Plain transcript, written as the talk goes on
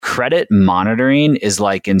credit monitoring is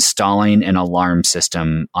like installing an alarm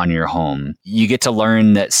system on your home. You get to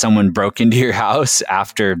learn that someone broke into your house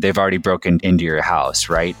after they've already broken into your house,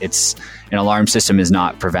 right? An alarm system is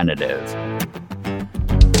not preventative.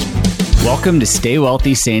 Welcome to Stay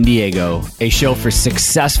Wealthy San Diego, a show for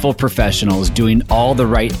successful professionals doing all the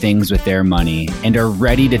right things with their money and are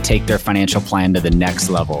ready to take their financial plan to the next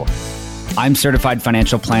level. I'm certified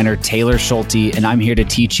financial planner Taylor Schulte, and I'm here to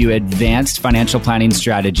teach you advanced financial planning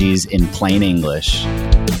strategies in plain English.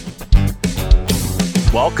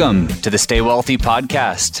 Welcome to the Stay Wealthy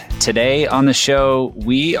podcast. Today on the show,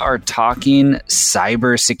 we are talking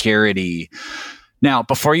cybersecurity. Now,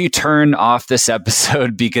 before you turn off this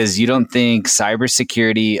episode because you don't think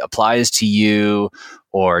cybersecurity applies to you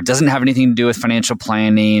or doesn't have anything to do with financial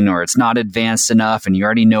planning or it's not advanced enough and you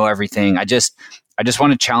already know everything, I just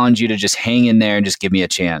want to challenge you to just hang in there and just give me a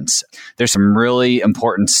chance. There's some really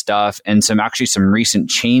important stuff and some recent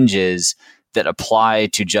changes that apply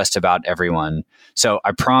to just about everyone. So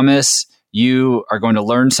I promise you are going to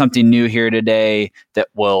learn something new here today that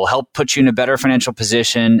will help put you in a better financial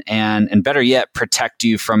position and better yet, protect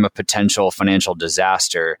you from a potential financial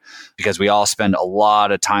disaster, because we all spend a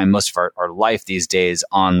lot of time, most of our life these days,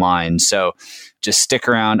 online. So just stick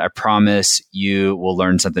around. I promise you will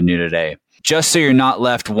learn something new today. Just so you're not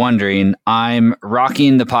left wondering, I'm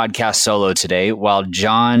rocking the podcast solo today while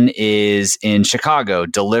John is in Chicago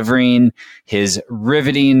delivering his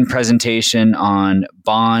riveting presentation on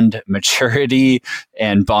bond maturity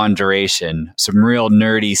and bond duration. Some real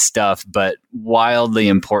nerdy stuff, but wildly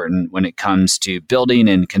important when it comes to building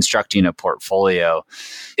and constructing a portfolio.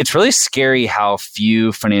 It's really scary how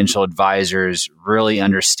few financial advisors really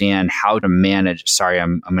understand how to manage. Sorry,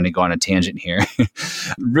 I'm going to go on a tangent here.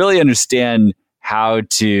 Really understand how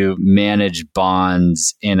to manage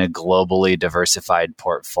bonds in a globally diversified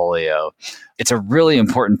portfolio. It's a really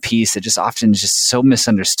important piece that just often is just so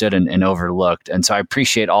misunderstood and overlooked. And so I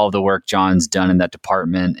appreciate all of the work John's done in that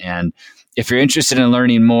department. And if you're interested in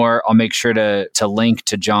learning more, I'll make sure to link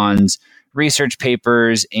to John's research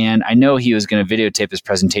papers. And I know he was going to videotape his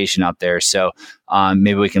presentation out there. So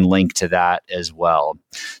maybe we can link to that as well.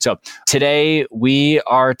 So today we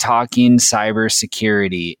are talking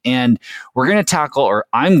cybersecurity, and I'm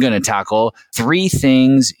going to tackle 3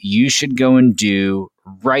 things you should go and do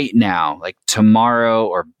right now, like tomorrow,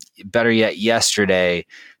 or better yet, yesterday,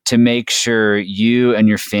 to make sure you and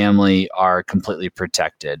your family are completely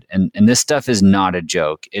protected. And this stuff is not a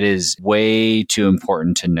joke. It is way too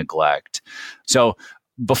important to neglect. So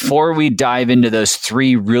before we dive into those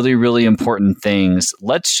 3 really, really important things,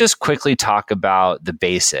 let's just quickly talk about the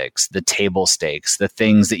basics, the table stakes, the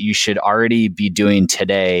things that you should already be doing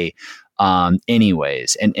today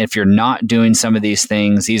anyways. And if you're not doing some of these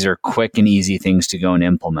things, these are quick and easy things to go and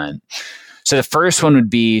implement. So the first one would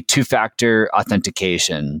be 2-factor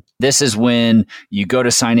authentication. This is when you go to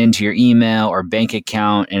sign into your email or bank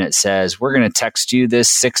account and it says, we're going to text you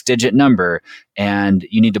this 6-digit number, and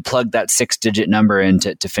you need to plug that 6-digit number in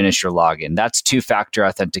to finish your login. That's 2-factor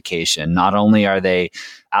authentication. Not only are they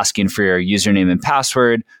asking for your username and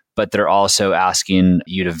password, but they're also asking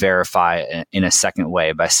you to verify in a second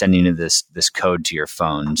way by sending you this code to your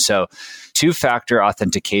phone. So 2-factor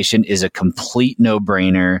authentication is a complete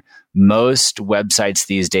no-brainer. Most websites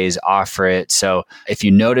these days offer it. So if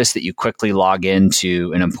you notice that you quickly log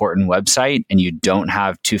into an important website and you don't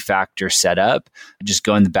have 2-factor set up, just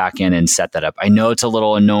go in the back end and set that up. I know it's a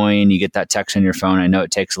little annoying. You get that text on your phone. I know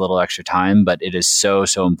it takes a little extra time, but it is so,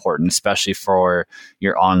 so important, especially for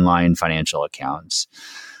your online financial accounts.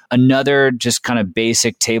 Another just kind of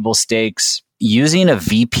basic table stakes, using a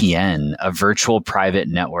VPN, a virtual private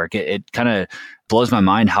network. It kind of blows my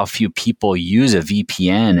mind how few people use a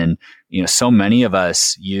VPN. And, so many of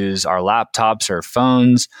us use our laptops or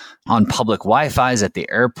phones on public Wi-Fi's at the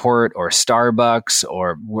airport or Starbucks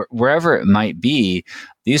or wherever it might be.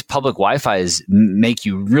 These public Wi-Fi's make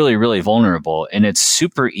you really, really vulnerable. And it's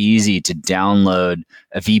super easy to download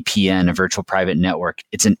a VPN, a virtual private network.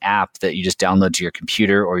 It's an app that you just download to your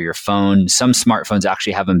computer or your phone. Some smartphones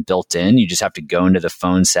actually have them built in. You just have to go into the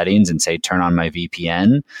phone settings and say, turn on my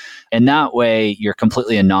VPN. And that way you're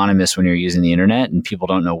completely anonymous when you're using the internet and people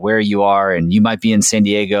don't know where you are. And you might be in San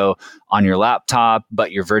Diego on your laptop,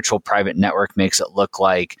 but your virtual private network makes it look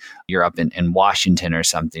like you're up in Washington or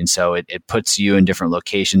something. So it puts you in different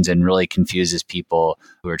locations and really confuses people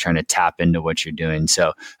who are trying to tap into what you're doing.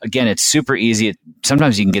 So again, it's super easy.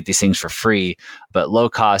 Sometimes you can get these things for free, but low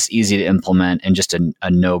cost, easy to implement, and just a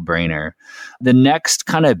no-brainer. The next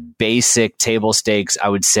kind of basic table stakes I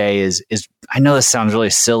would say is I know this sounds really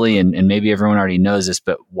silly and maybe everyone already knows this,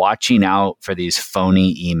 but watching out for these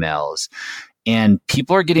phony emails. And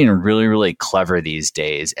people are getting really, really clever these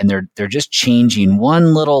days, and they're just changing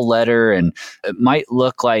one little letter, and it might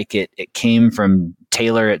look like it came from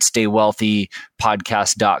Taylor at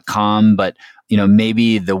staywealthypodcast.com, but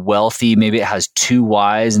maybe the wealthy, maybe it has 2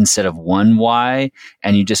 Y's instead of 1 Y,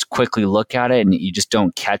 and you just quickly look at it and you just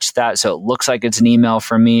don't catch that. So it looks like it's an email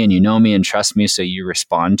from me, and you know me and trust me, so you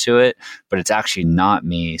respond to it, but it's actually not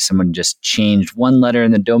me. Someone just changed one letter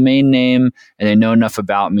in the domain name, and they know enough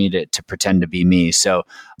about me to pretend to be me. So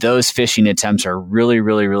those phishing attempts are really,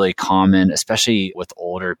 really, really common, especially with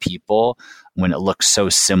older people, when it looks so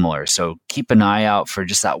similar. So keep an eye out for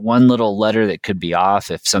just that one little letter that could be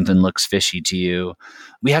off if something looks fishy to you.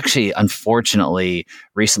 We actually, unfortunately,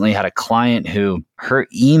 recently had a client who her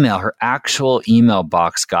actual email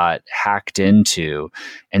box got hacked into,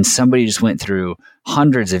 and somebody just went through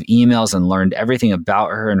hundreds of emails and learned everything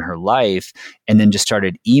about her and her life, and then just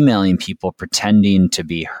started emailing people pretending to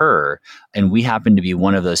be her. And we happened to be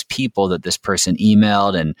one of those people that this person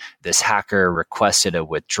emailed, and this hacker requested a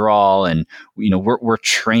withdrawal. And we're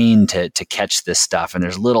trained to catch this stuff, and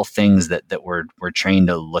there's little things that we're trained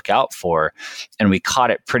to look out for, and we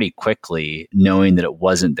caught it pretty quickly, knowing that it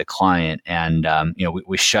wasn't the client, and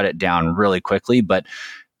we shut it down really quickly. But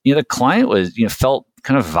the client was felt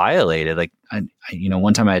kind of violated. Like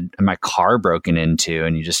one time I had my car broken into,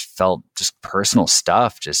 and you just felt just personal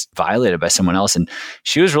stuff just violated by someone else, and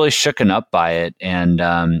she was really shooken up by it. And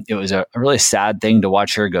it was a really sad thing to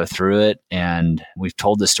watch her go through it. And we've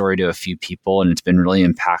told the story to a few people, and it's been really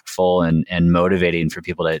impactful and motivating for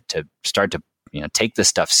people to start to take this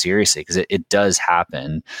stuff seriously, because it does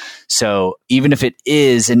happen. So even if it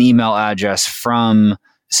is an email address from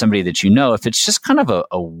somebody that if it's just kind of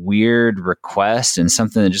a weird request and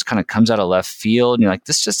something that just kind of comes out of left field, and you're like,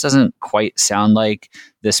 this just doesn't quite sound like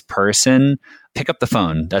this person, pick up the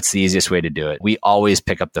phone. That's the easiest way to do it. We always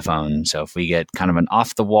pick up the phone. So if we get kind of an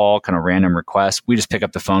off the wall, kind of random request, we just pick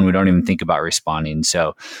up the phone. We don't even think about responding.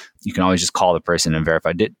 So you can always just call the person and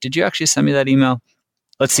verify, did you actually send me that email?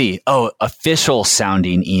 Let's see. Oh, official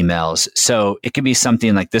sounding emails. So it could be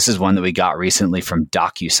something like, this is one that we got recently from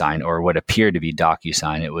DocuSign, or what appeared to be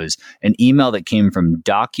DocuSign. It was an email that came from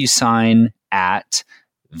DocuSign at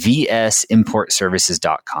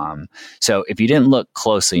vsimportservices.com. So if you didn't look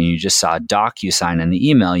closely and you just saw DocuSign in the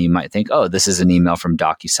email, you might think, oh, this is an email from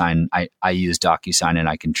DocuSign. I use DocuSign and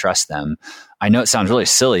I can trust them. I know it sounds really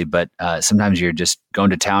silly, but sometimes you're just going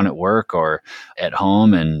to town at work or at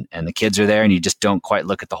home, and the kids are there, and you just don't quite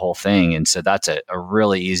look at the whole thing. And so that's a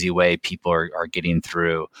really easy way people are getting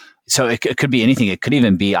through. So it could be anything. It could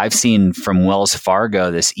even be, I've seen from Wells Fargo,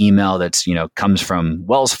 this email that's, comes from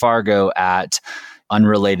Wells Fargo at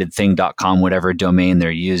unrelatedthing.com, whatever domain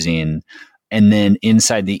they're using. And then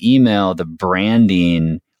inside the email, the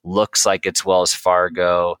branding looks like it's Wells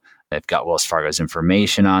Fargo. They've got Wells Fargo's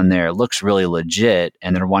information on there. It looks really legit.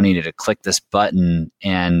 And they're wanting you to click this button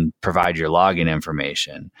and provide your login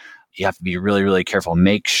information. You have to be really, really careful.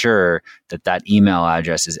 Make sure that email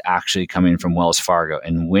address is actually coming from Wells Fargo.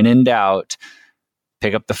 And when in doubt,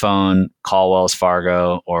 pick up the phone, call Wells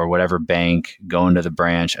Fargo or whatever bank, go into the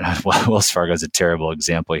branch. And Wells Fargo is a terrible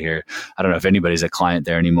example here. I don't know if anybody's a client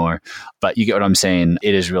there anymore, but you get what I'm saying.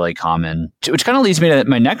 It is really common, which kind of leads me to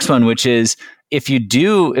my next one, which is,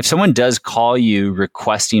 if someone does call you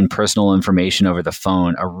requesting personal information over the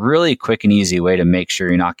phone, a really quick and easy way to make sure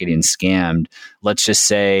you're not getting scammed. Let's just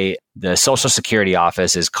say the Social Security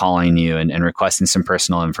office is calling you and requesting some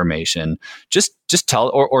personal information. Just tell,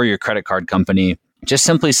 or your credit card company, just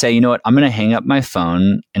simply say, you know what, I'm going to hang up my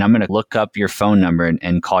phone and I'm going to look up your phone number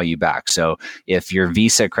and call you back. So if your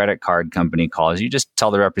Visa credit card company calls, you just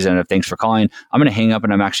tell the representative, thanks for calling. I'm going to hang up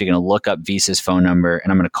and I'm actually going to look up Visa's phone number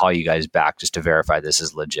and I'm going to call you guys back just to verify this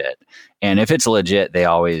is legit. And if it's legit, they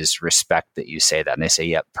always respect that you say that. And they say,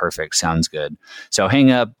 yep, perfect, sounds good. So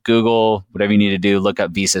hang up, Google, whatever you need to do, look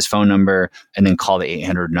up Visa's phone number, and then call the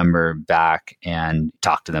 800 number back and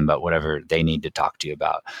talk to them about whatever they need to talk to you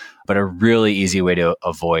about. But a really easy way to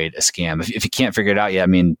avoid a scam. If you can't figure it out yet,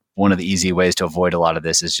 one of the easy ways to avoid a lot of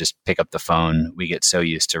this is just pick up the phone. We get so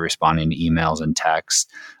used to responding to emails and texts.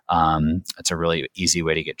 It's a really easy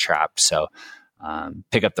way to get trapped. So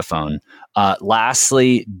pick up the phone.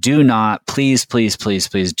 Lastly,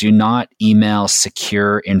 please do not email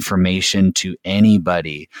secure information to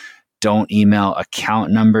anybody. Don't email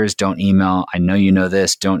account numbers. Don't email, I know you know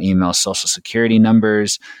this, don't email Social Security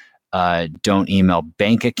numbers. Don't email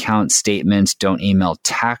bank account statements. Don't email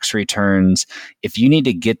tax returns. If you need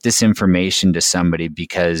to get this information to somebody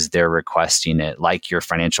because they're requesting it, like your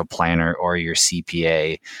financial planner or your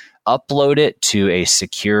CPA, upload it to a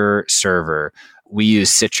secure server. We use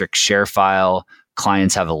Citrix ShareFile.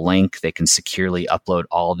 clients have a link. They can securely upload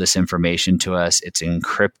all of this information to us. It's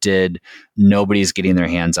encrypted. Nobody's getting their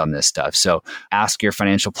hands on this stuff. So ask your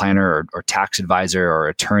financial planner or tax advisor or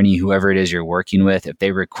attorney, whoever it is you're working with, if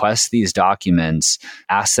they request these documents,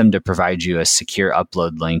 ask them to provide you a secure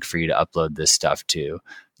upload link for you to upload this stuff to.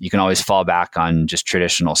 You can always fall back on just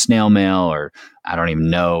traditional snail mail, or I don't even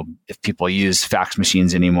know if people use fax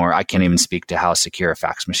machines anymore. I can't even speak to how secure a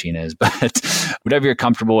fax machine is, but whatever you're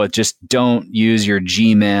comfortable with, just don't use your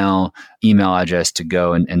Gmail email address to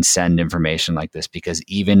go and send information like this, because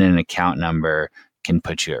even an account number can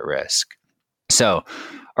put you at risk. So,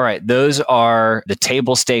 all right, those are the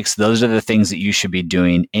table stakes. Those are the things that you should be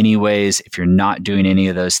doing anyways. If you're not doing any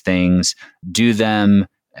of those things, do them.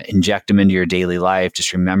 Inject them into your daily life.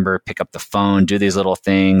 Just remember, pick up the phone, do these little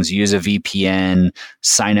things, use a VPN,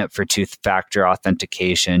 sign up for two-factor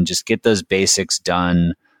authentication, just get those basics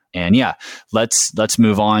done. And yeah, let's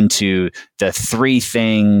move on to the 3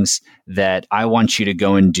 things that I want you to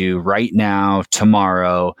go and do right now,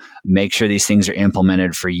 tomorrow. Make sure these things are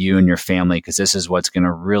implemented for you and your family, because this is what's going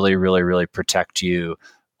to really, really, really protect you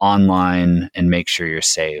online and make sure you're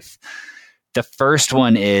safe. The first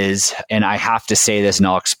one is, and I have to say this and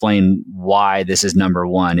I'll explain why this is number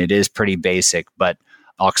 1. It is pretty basic, but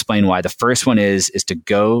I'll explain why. The first one is to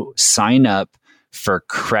go sign up for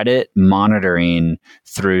credit monitoring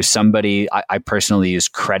through somebody. I personally use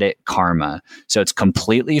Credit Karma. So it's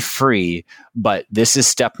completely free, but this is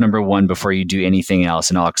step number 1 before you do anything else.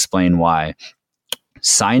 And I'll explain why.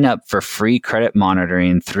 Sign up for free credit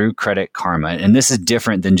monitoring through Credit Karma. And this is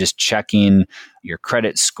different than just checking your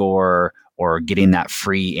credit score or getting that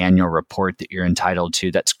free annual report that you're entitled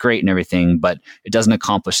to. That's great and everything, but it doesn't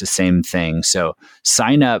accomplish the same thing. So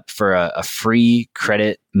sign up for a free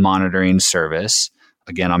credit monitoring service.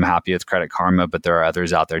 Again, I'm happy with Credit Karma, but there are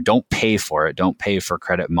others out there. Don't pay for it. Don't pay for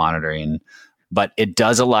credit monitoring. But it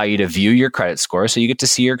does allow you to view your credit score. So you get to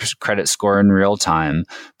see your credit score in real time,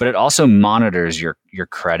 but it also monitors your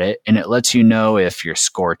credit, and it lets you know if your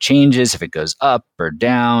score changes, if it goes up or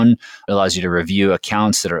down. It allows you to review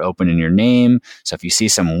accounts that are open in your name. So if you see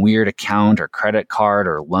some weird account or credit card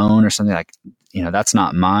or loan or something like, that's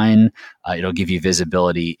not mine, it'll give you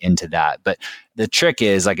visibility into that. But the trick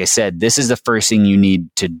is, like I said, this is the first thing you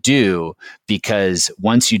need to do, because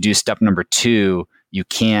once you do step number 2, you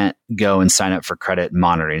can't go and sign up for credit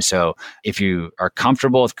monitoring. So if you are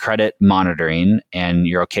comfortable with credit monitoring and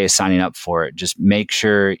you're okay signing up for it, just make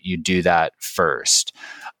sure you do that first.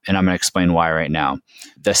 And I'm going to explain why right now.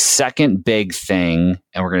 The second big thing,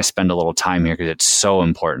 and we're going to spend a little time here because it's so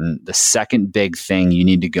important. The second big thing you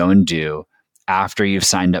need to go and do after you've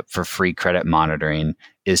signed up for free credit monitoring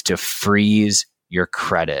is to freeze your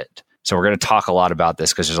credit. So we're going to talk a lot about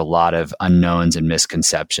this because there's a lot of unknowns and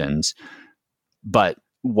misconceptions. But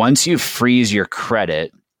once you freeze your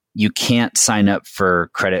credit, you can't sign up for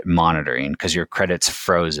credit monitoring because your credit's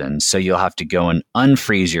frozen. So you'll have to go and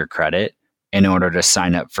unfreeze your credit in order to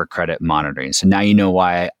sign up for credit monitoring. So now you know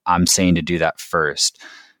why I'm saying to do that first.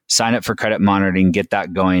 Sign up for credit monitoring, get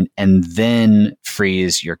that going, and then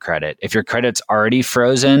freeze your credit. If your credit's already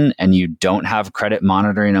frozen and you don't have credit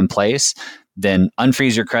monitoring in place, then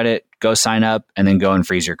unfreeze your credit, go sign up, and then go and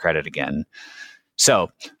freeze your credit again.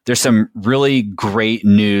 So there's some really great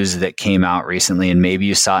news that came out recently, and maybe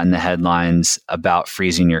you saw it in the headlines about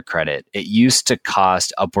freezing your credit. It used to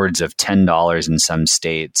cost upwards of $10 in some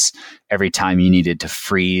states every time you needed to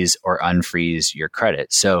freeze or unfreeze your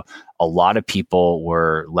credit. So a lot of people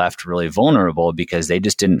were left really vulnerable because they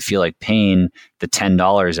just didn't feel like paying the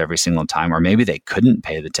 $10 every single time, or maybe they couldn't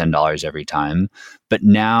pay the $10 every time. But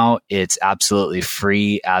now it's absolutely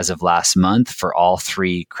free as of last month for all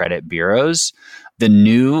 3 credit bureaus. The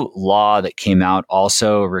new law that came out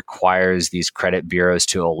also requires these credit bureaus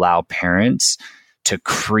to allow parents to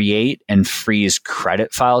create and freeze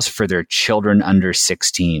credit files for their children under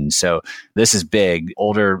 16. So this is big.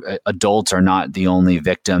 Older adults are not the only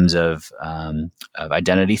victims of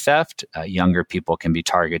identity theft. Younger people can be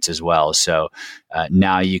targets as well. So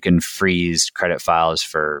now you can freeze credit files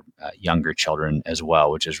for younger children as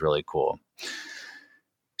well, which is really cool.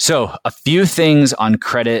 So a few things on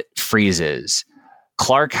credit freezes.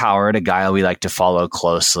 Clark Howard, a guy we like to follow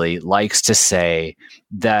closely, likes to say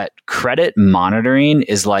that credit monitoring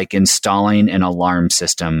is like installing an alarm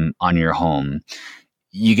system on your home.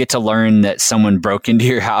 You get to learn that someone broke into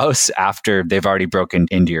your house after they've already broken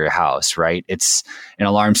into your house, right? It's an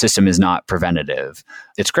alarm system is not preventative.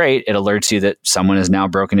 It's great. It alerts you that someone has now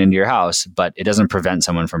broken into your house, but it doesn't prevent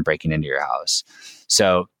someone from breaking into your house.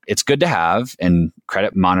 So it's good to have, and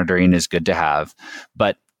credit monitoring is good to have,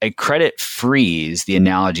 but a credit freeze, the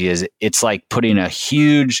analogy is it's like putting a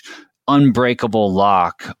huge unbreakable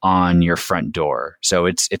lock on your front door. So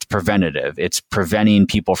it's preventative. It's preventing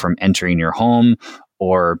people from entering your home,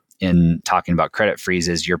 or in talking about credit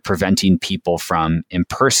freezes, you're preventing people from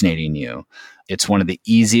impersonating you. It's one of the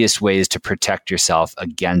easiest ways to protect yourself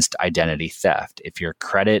against identity theft. If your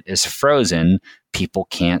credit is frozen, people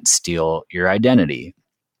can't steal your identity.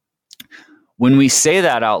 When we say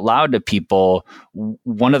that out loud to people,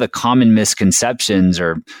 one of the common misconceptions,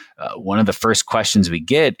 or one of the first questions we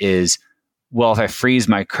get is, well, if I freeze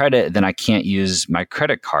my credit, then I can't use my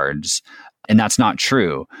credit cards. And that's not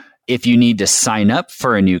true. If you need to sign up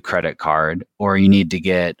for a new credit card, or you need to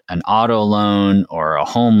get an auto loan or a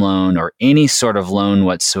home loan or any sort of loan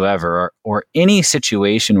whatsoever, or any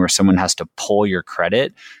situation where someone has to pull your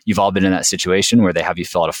credit, you've all been in that situation where they have you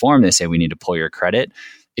fill out a form, they say, we need to pull your credit.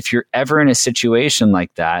 If you're ever in a situation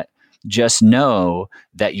like that, just know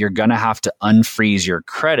that you're going to have to unfreeze your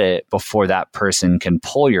credit before that person can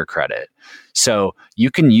pull your credit. So you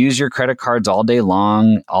can use your credit cards all day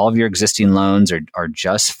long. All of your existing loans are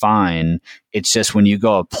just fine. It's just when you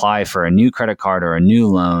go apply for a new credit card or a new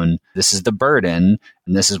loan, this is the burden.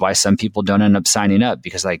 And this is why some people don't end up signing up,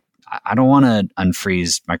 because I don't want to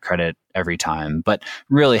unfreeze my credit every time. But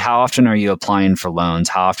really, how often are you applying for loans?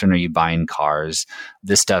 How often are you buying cars?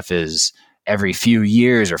 This stuff is every few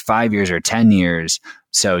years or 5 years or 10 years.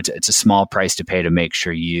 So it's a small price to pay to make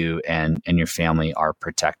sure you and your family are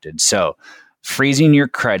protected. So freezing your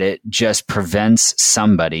credit just prevents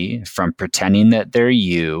somebody from pretending that they're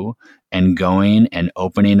you and going and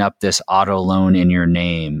opening up this auto loan in your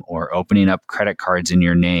name, or opening up credit cards in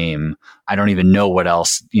your name. I don't even know what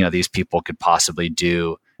else, these people could possibly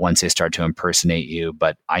do once they start to impersonate you,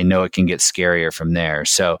 but I know it can get scarier from there.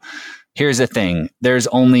 So here's the thing. There's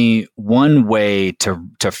only one way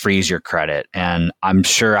to freeze your credit. And I'm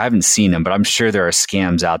sure, I haven't seen them, but I'm sure there are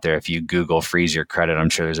scams out there. If you Google freeze your credit, I'm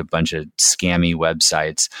sure there's a bunch of scammy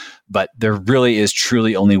websites. But there really is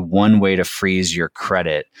truly only one way to freeze your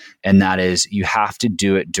credit. And that is, you have to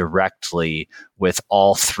do it directly with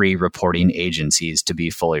all three reporting agencies to be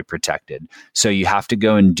fully protected. So you have to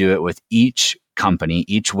go and do it with each company,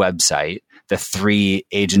 each website. The three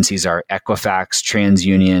agencies are Equifax,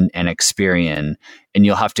 TransUnion, and Experian. And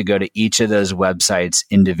you'll have to go to each of those websites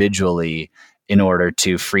individually in order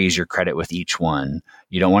to freeze your credit with each one.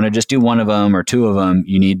 You don't want to just do one of them or two of them.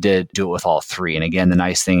 You need to do it with all three. And again, the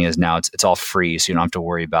nice thing is now it's all free, so you don't have to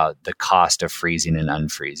worry about the cost of freezing and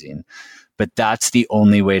unfreezing. But that's the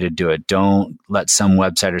only way to do it. Don't let some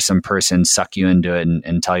website or some person suck you into it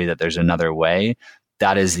and tell you that there's another way.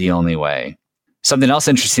 That is the only way. Something else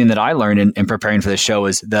interesting that I learned in preparing for the show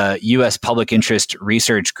is the U.S. Public Interest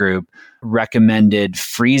Research Group recommended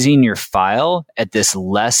freezing your file at this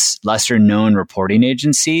lesser known reporting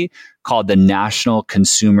agency called the National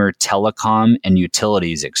Consumer Telecom and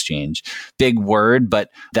Utilities Exchange. Big word, but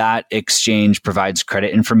that exchange provides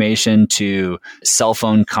credit information to cell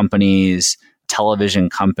phone companies, television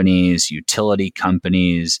companies, utility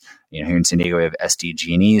companies. Here in San Diego, we have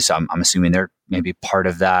SDG&E, so I'm assuming they're maybe part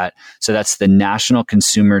of that. So that's the National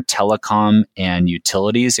Consumer Telecom and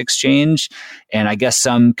Utilities Exchange. And I guess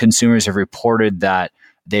some consumers have reported that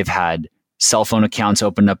they've had cell phone accounts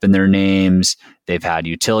opened up in their names. They've had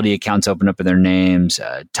utility accounts opened up in their names,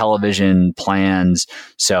 television plans.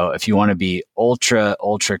 So if you want to be ultra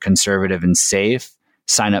conservative and safe,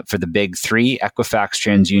 sign up for the big three, Equifax,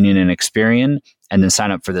 TransUnion, and Experian, and then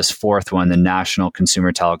sign up for this fourth one, the National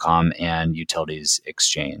Consumer Telecom and Utilities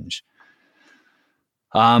Exchange.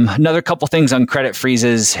 Another couple things on credit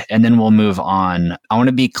freezes, and then we'll move on. I want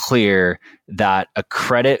to be clear that a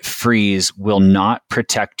credit freeze will not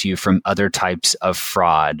protect you from other types of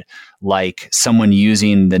fraud, like someone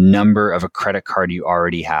using the number of a credit card you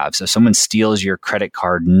already have. So if someone steals your credit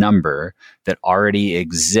card number that already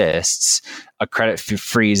exists, a credit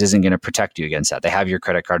freeze isn't going to protect you against that. They have your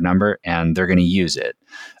credit card number and they're going to use it.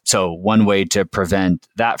 So one way to prevent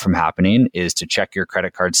that from happening is to check your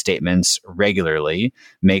credit card statements regularly.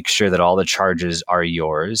 Make sure that all the charges are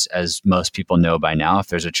yours. As most people know by now, if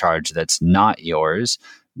there's a charge that's not yours,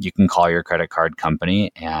 you can call your credit card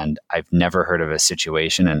company. And I've never heard of a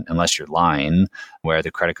situation, and unless you're lying, where the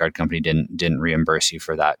credit card company didn't reimburse you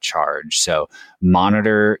for that charge. So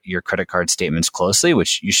monitor your credit card statements closely,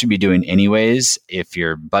 which you should be doing anyways if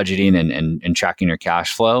you're budgeting and tracking your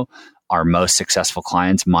cash flow. Our most successful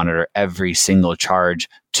clients monitor every single charge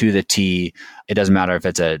to the T. It doesn't matter if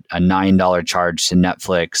it's a $9 charge to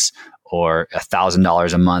Netflix or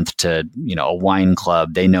 $1,000 a month to, a wine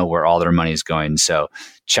club. They know where all their money is going. So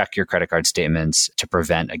check your credit card statements to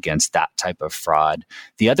prevent against that type of fraud.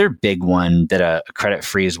 The other big one that a credit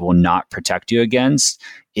freeze will not protect you against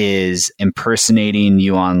is impersonating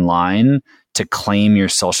you online to claim your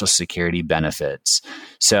Social Security benefits.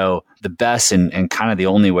 So the best and kind of the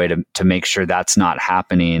only way to make sure that's not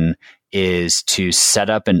happening is to set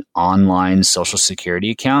up an online Social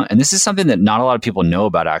Security account. And this is something that not a lot of people know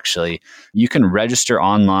about, actually. You can register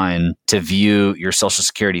online to view your Social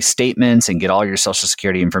Security statements and get all your Social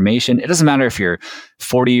Security information. It doesn't matter if you're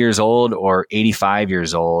 40 years old or 85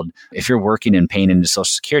 years old. If you're working and paying into Social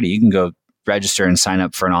Security, you can go register and sign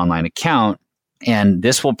up for an online account. And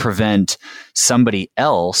this will prevent somebody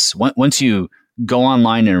else, once you go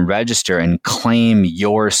online and register and claim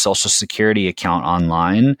your Social Security account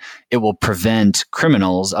online, it will prevent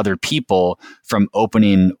criminals, other people, from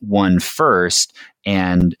opening one first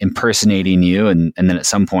and impersonating you, and then at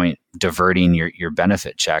some point diverting your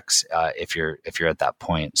benefit checks if you're at that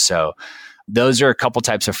point. So those are a couple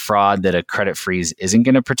types of fraud that a credit freeze isn't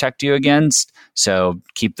going to protect you against. So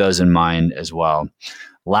keep those in mind as well.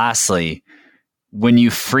 Lastly, when you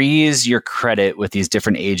freeze your credit with these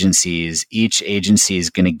different agencies, each agency is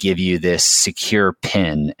going to give you this secure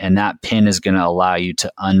PIN, and that PIN is going to allow you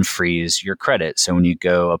to unfreeze your credit. So when you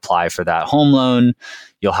go apply for that home loan,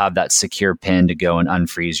 you'll have that secure PIN to go and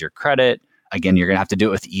unfreeze your credit. Again, you're going to have to do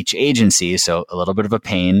it with each agency, so a little bit of a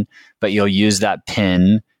pain, but you'll use that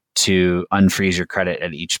PIN to unfreeze your credit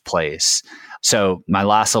at each place. So my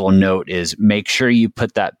last little note is make sure you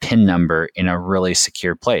put that PIN number in a really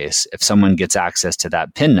secure place. If someone gets access to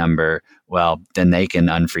that PIN number, well, then they can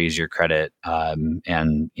unfreeze your credit,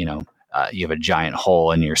 and you have a giant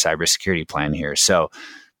hole in your cybersecurity plan here. So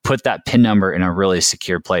put that PIN number in a really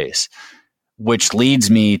secure place, which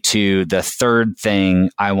leads me to the third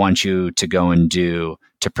thing I want you to go and do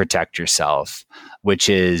to protect yourself, which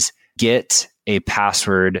is get a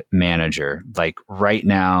password manager. Like right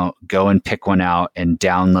now, go and pick one out and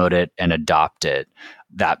download it and adopt it.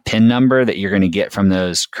 That PIN number that you're going to get from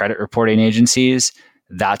those credit reporting agencies,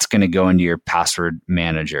 that's going to go into your password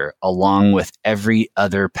manager along with every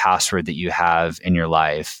other password that you have in your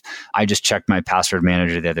life. I just checked my password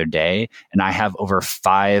manager the other day, and I have over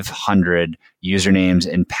 500 usernames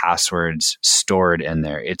and passwords stored in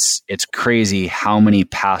there. It's crazy how many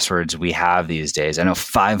passwords we have these days. I know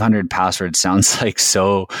 500 passwords sounds like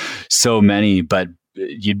so many, but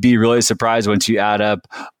you'd be really surprised once you add up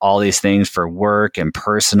all these things for work and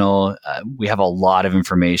personal. We have a lot of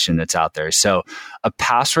information that's out there. So a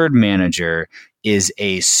password manager is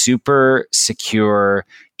a super secure,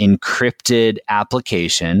 encrypted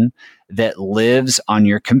application that lives on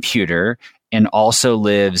your computer and also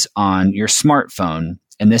lives on your smartphone.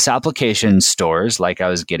 And this application stores, like I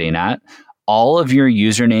was getting at, all of your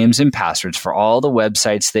usernames and passwords for all the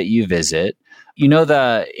websites that you visit. You know,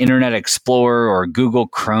 the Internet Explorer or Google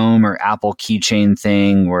Chrome or Apple Keychain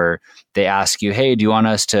thing where they ask you, hey, do you want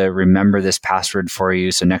us to remember this password for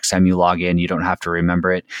you so next time you log in, you don't have to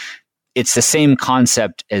remember it? It's the same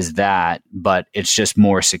concept as that, but it's just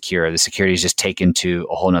more secure. The security is just taken to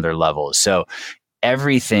a whole nother level. So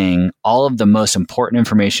everything, all of the most important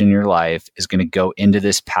information in your life is going to go into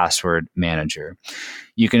this password manager.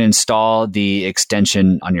 You can install the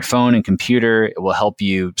extension on your phone and computer. It will help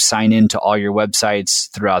you sign into all your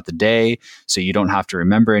websites throughout the day so you don't have to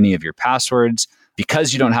remember any of your passwords.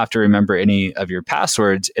 Because you don't have to remember any of your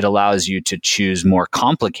passwords, it allows you to choose more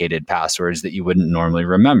complicated passwords that you wouldn't normally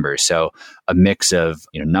remember. So a mix of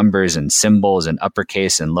numbers and symbols and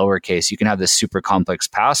uppercase and lowercase. You can have this super complex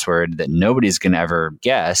password that nobody's going to ever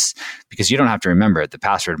guess because you don't have to remember it. The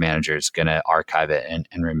password manager is going to archive it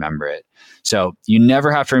and remember it. So you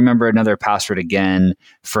never have to remember another password again.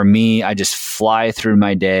 For me, I just fly through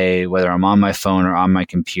my day, whether I'm on my phone or on my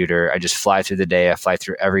computer. I just fly through the day. I fly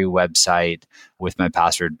through every website with my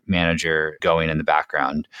password manager going in the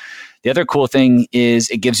background. The other cool thing is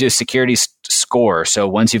it gives you a security score. So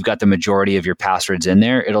once you've got the majority of your passwords in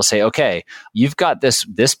there, it'll say, okay, you've got this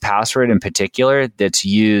password in particular that's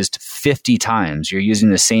used 50 times. You're using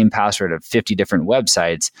the same password of 50 different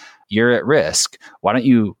websites. You're at risk. Why don't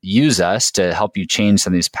you use us to help you change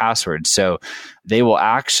some of these passwords? So they will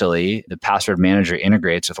actually, the password manager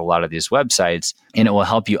integrates with a lot of these websites, and it will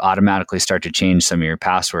help you automatically start to change some of your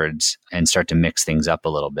passwords and start to mix things up a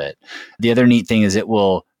little bit. The other neat thing is it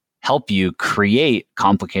will help you create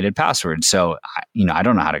complicated passwords. So, I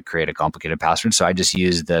don't know how to create a complicated password. So I just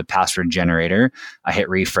use the password generator. I hit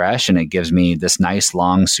refresh and it gives me this nice,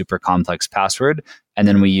 long, super complex password. And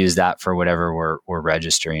then we use that for whatever we're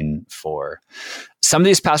registering for. Some of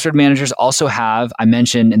these password managers also have, I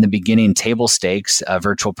mentioned in the beginning, table stakes, a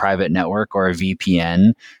virtual private network or a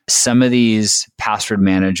VPN. Some of these password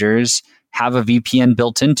managers have a VPN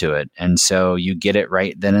built into it. And so you get it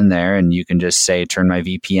right then and there, and you can just say, turn my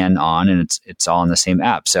VPN on, and it's all in the same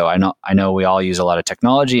app. So I know we all use a lot of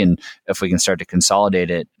technology, and if we can start to consolidate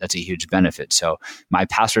it, that's a huge benefit. So my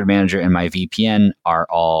password manager and my VPN are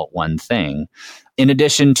all one thing. In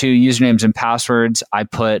addition to usernames and passwords, I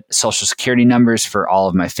put social security numbers for all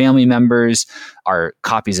of my family members, our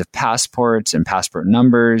copies of passports and passport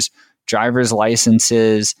numbers, driver's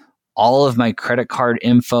licenses. All of my credit card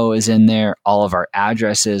info is in there, all of our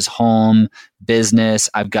addresses, home, business.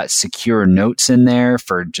 I've got secure notes in there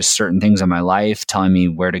for just certain things in my life, telling me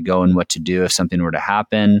where to go and what to do if something were to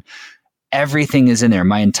happen. Everything is in there.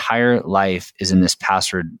 My entire life is in this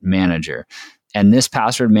password manager. And this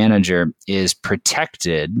password manager is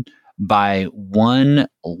protected by one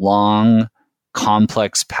long,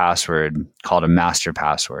 complex password called a master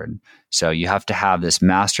password. So you have to have this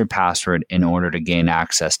master password in order to gain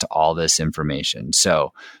access to all this information.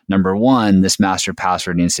 So number one, this master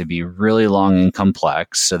password needs to be really long and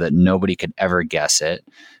complex so that nobody could ever guess it.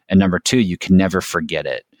 And number two, you can never forget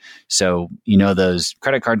it. So, those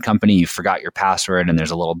credit card company, you forgot your password and there's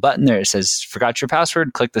a little button there. It says, forgot your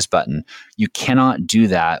password, click this button. You cannot do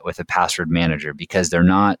that with a password manager because they're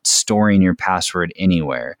not storing your password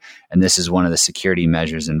anywhere. And this is one of the security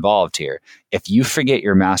measures involved here. If you forget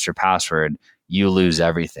your master password, you lose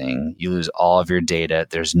everything. You lose all of your data.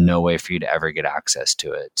 There's no way for you to ever get access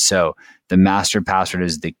to it. So the master password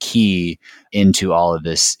is the key into all of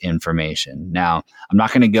this information. Now, I'm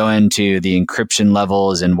not going to go into the encryption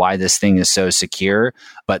levels and why this thing is so secure,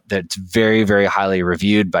 but that's very, very highly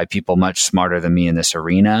reviewed by people much smarter than me in this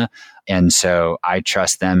arena. And so I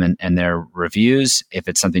trust them and their reviews. If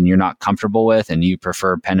it's something you're not comfortable with and you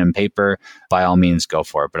prefer pen and paper, by all means, go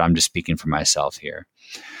for it. But I'm just speaking for myself here.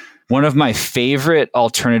 One of my favorite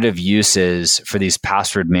alternative uses for these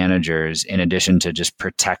password managers, in addition to just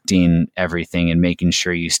protecting everything and making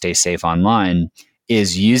sure you stay safe online,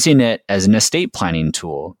 is using it as an estate planning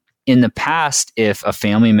tool. In the past, if a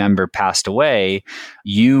family member passed away,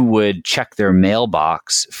 you would check their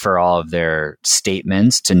mailbox for all of their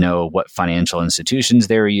statements to know what financial institutions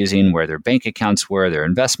they were using, where their bank accounts were, their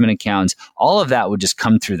investment accounts. All of that would just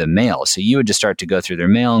come through the mail. So you would just start to go through their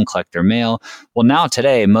mail and collect their mail. Well, now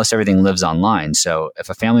today, most everything lives online. So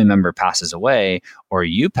if a family member passes away or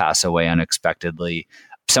you pass away unexpectedly,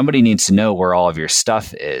 somebody needs to know where all of your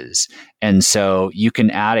stuff is. And so you can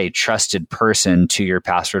add a trusted person to your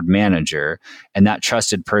password manager, and that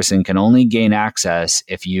trusted person can only gain access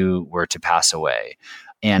if you were to pass away.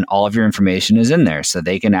 And all of your information is in there. So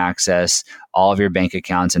they can access all of your bank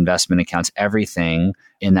accounts, investment accounts, everything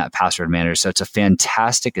in that password manager. So it's a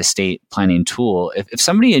fantastic estate planning tool. If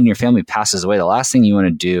somebody in your family passes away, the last thing you want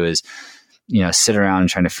to do is sit around and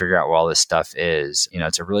trying to figure out where all this stuff is.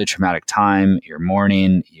 It's a really traumatic time. You're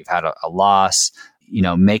mourning, you've had a loss.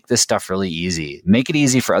 Make this stuff really easy. Make it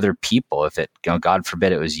easy for other people. If it, God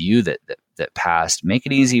forbid, it was you that passed, make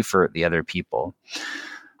it easy for the other people.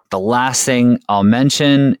 The last thing I'll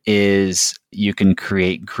mention is you can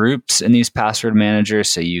create groups in these password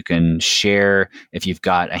managers. So you can share, if you've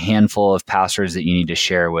got a handful of passwords that you need to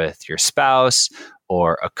share with your spouse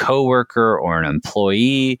or a coworker or an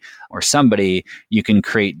employee or somebody, you can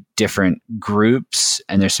create different groups,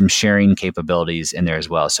 and there's some sharing capabilities in there as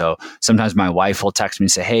well. So sometimes my wife will text me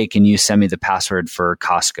and say, hey, can you send me the password for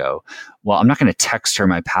Costco? Well, I'm not going to text her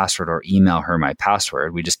my password or email her my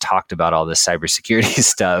password. We just talked about all this cybersecurity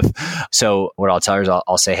stuff. So what I'll tell her is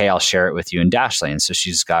I'll say, hey, I'll share it with you in Dashlane. So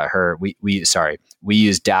she's got her, we use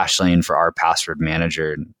Dashlane for our password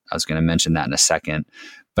manager. I was going to mention that in a second.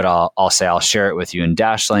 But I'll say I'll share it with you in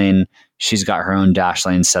Dashlane. She's got her own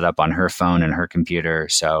Dashlane set up on her phone and her computer,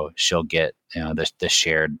 so she'll get the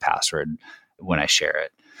shared password when I share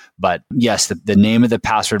it. But yes, the name of the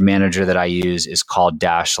password manager that I use is called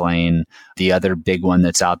Dashlane. The other big one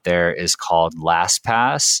that's out there is called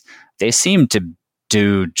LastPass. They seem to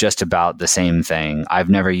do just about the same thing. I've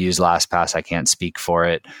never used LastPass. I can't speak for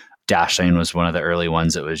it. Dashlane was one of the early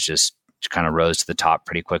ones that was just kind of rose to the top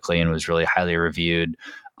pretty quickly and was really highly reviewed.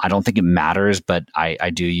 I don't think it matters, but I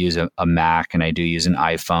do use a Mac and I do use an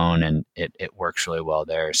iPhone, and it works really well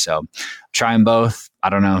there. So try them both. I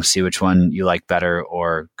don't know, see which one you like better,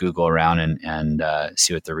 or Google around and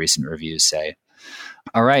see what the recent reviews say.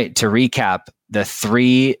 All right, to recap, the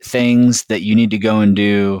 3 things that you need to go and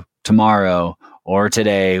do tomorrow or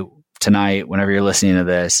today, tonight, whenever you're listening to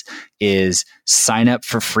this, is sign up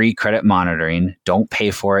for free credit monitoring. Don't pay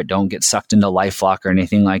for it. Don't get sucked into LifeLock or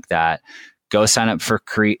anything like that. Go sign up for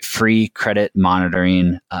free credit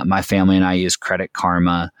monitoring. My family and I use Credit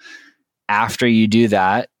Karma. After you do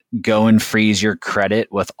that, go and freeze your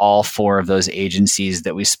credit with all 4 of those agencies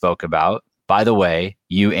that we spoke about. By the way,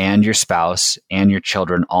 you and your spouse and your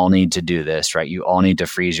children all need to do this, right? You all need to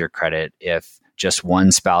freeze your credit. If just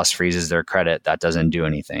one spouse freezes their credit, that doesn't do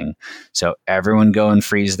anything. So everyone go and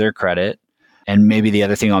freeze their credit. And maybe the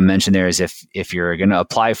other thing I'll mention there is if you're going to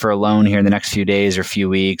apply for a loan here in the next few days or few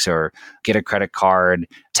weeks, or get a credit card,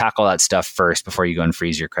 tackle that stuff first before you go and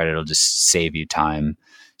freeze your credit. It'll just save you time.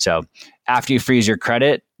 So after you freeze your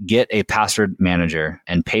credit, get a password manager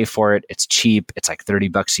and pay for it. It's cheap. It's like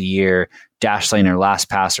 $30 a year. Dashlane or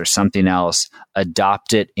LastPass or something else.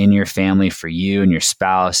 Adopt it in your family for you and your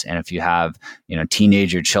spouse. And if you have,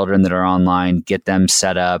 teenager children that are online, get them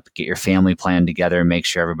set up, get your family plan together, make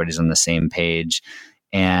sure everybody's on the same page.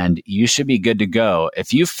 And you should be good to go.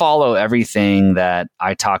 If you follow everything that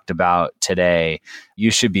I talked about today,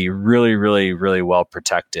 you should be really, really, really well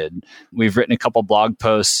protected. We've written a couple blog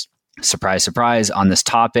posts, surprise, surprise, on this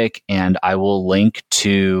topic, and I will link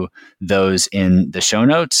to those in the show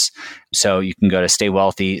notes. So you can go to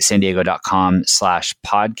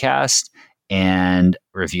staywealthysandiego.com/podcast and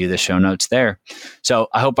review the show notes there. So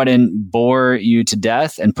I hope I didn't bore you to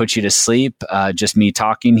death and put you to sleep. Just me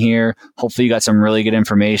talking here. Hopefully you got some really good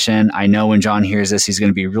information. I know when John hears this, he's going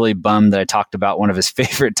to be really bummed that I talked about one of his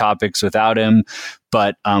favorite topics without him.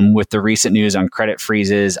 But with the recent news on credit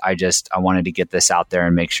freezes, I wanted to get this out there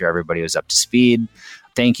and make sure everybody was up to speed.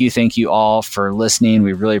 Thank you all for listening.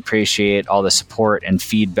 We really appreciate all the support and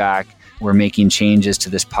feedback. We're making changes to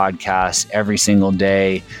this podcast every single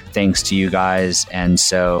day, thanks to you guys. And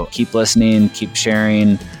so keep listening, keep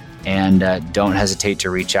sharing, and don't hesitate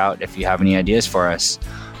to reach out if you have any ideas for us.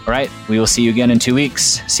 All right, we will see you again in 2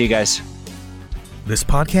 weeks. See you guys. This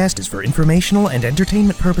podcast is for informational and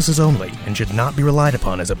entertainment purposes only and should not be relied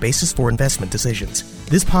upon as a basis for investment decisions.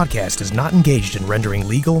 This podcast is not engaged in rendering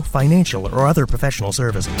legal, financial, or other professional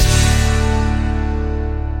services.